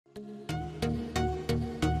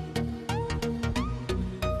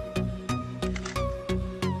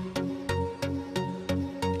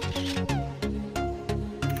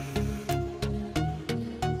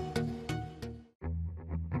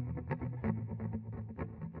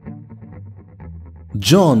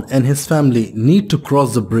John and his family need to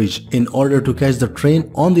cross the bridge in order to catch the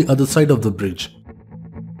train on the other side of the bridge.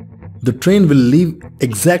 The train will leave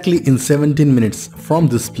exactly in 17 minutes from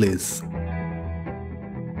this place.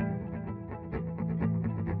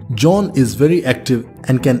 John is very active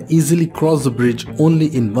and can easily cross the bridge only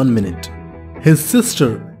in 1 minute. His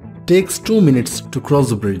sister takes 2 minutes to cross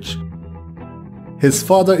the bridge. His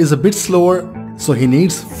father is a bit slower, so he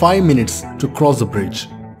needs 5 minutes to cross the bridge.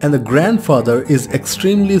 And the grandfather is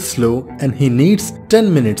extremely slow and he needs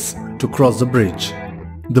 10 minutes to cross the bridge.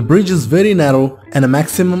 The bridge is very narrow and a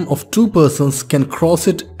maximum of 2 persons can cross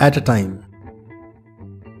it at a time.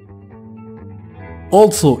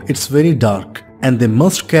 Also, it's very dark and they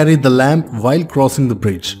must carry the lamp while crossing the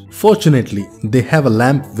bridge. Fortunately, they have a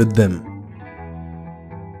lamp with them.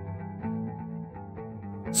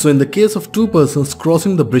 So in the case of 2 persons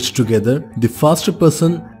crossing the bridge together, the faster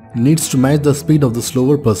person needs to match the speed of the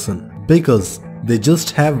slower person because they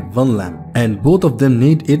just have one lamp and both of them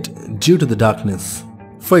need it due to the darkness.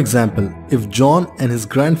 For example, if John and his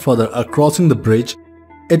grandfather are crossing the bridge,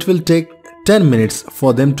 it will take 10 minutes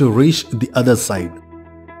for them to reach the other side.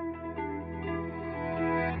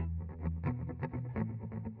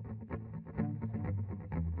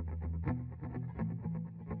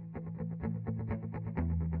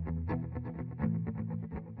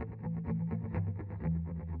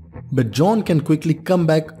 But John can quickly come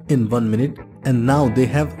back in 1 minute and now they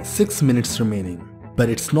have 6 minutes remaining. But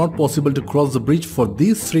it's not possible to cross the bridge for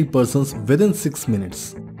these 3 persons within 6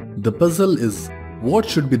 minutes. The puzzle is what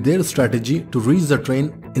should be their strategy to reach the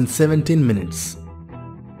train in 17 minutes.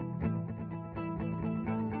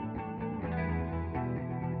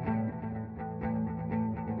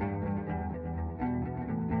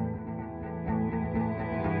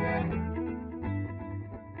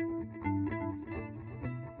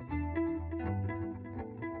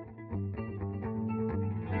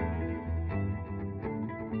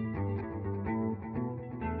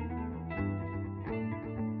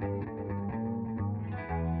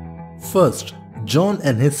 First, John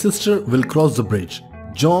and his sister will cross the bridge.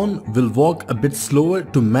 John will walk a bit slower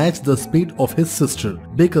to match the speed of his sister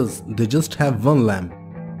because they just have one lamp.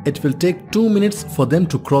 It will take 2 minutes for them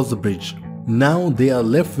to cross the bridge. Now they are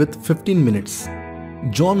left with 15 minutes.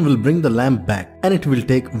 John will bring the lamp back and it will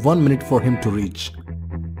take 1 minute for him to reach.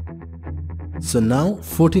 So now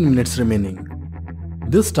 14 minutes remaining.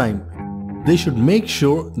 This time, they should make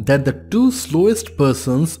sure that the 2 slowest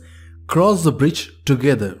persons cross the bridge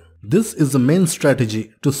together. This is the main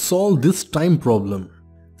strategy to solve this time problem.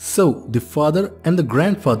 So the father and the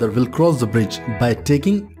grandfather will cross the bridge by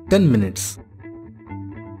taking 10 minutes.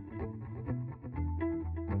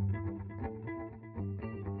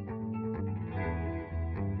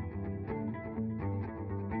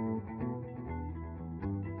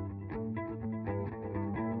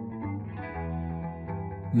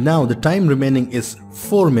 Now the time remaining is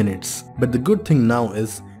 4 minutes. But the good thing now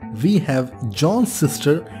is we have John's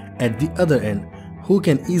sister at the other end who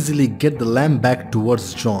can easily get the lamp back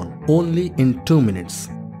towards John only in 2 minutes.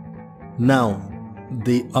 Now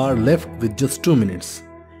they are left with just 2 minutes.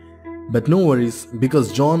 But no worries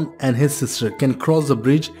because John and his sister can cross the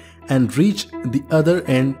bridge and reach the other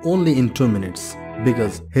end only in 2 minutes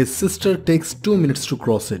because his sister takes 2 minutes to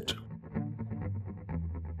cross it.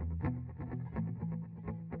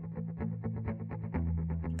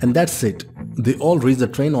 And that's it. They all reach the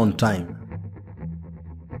train on time.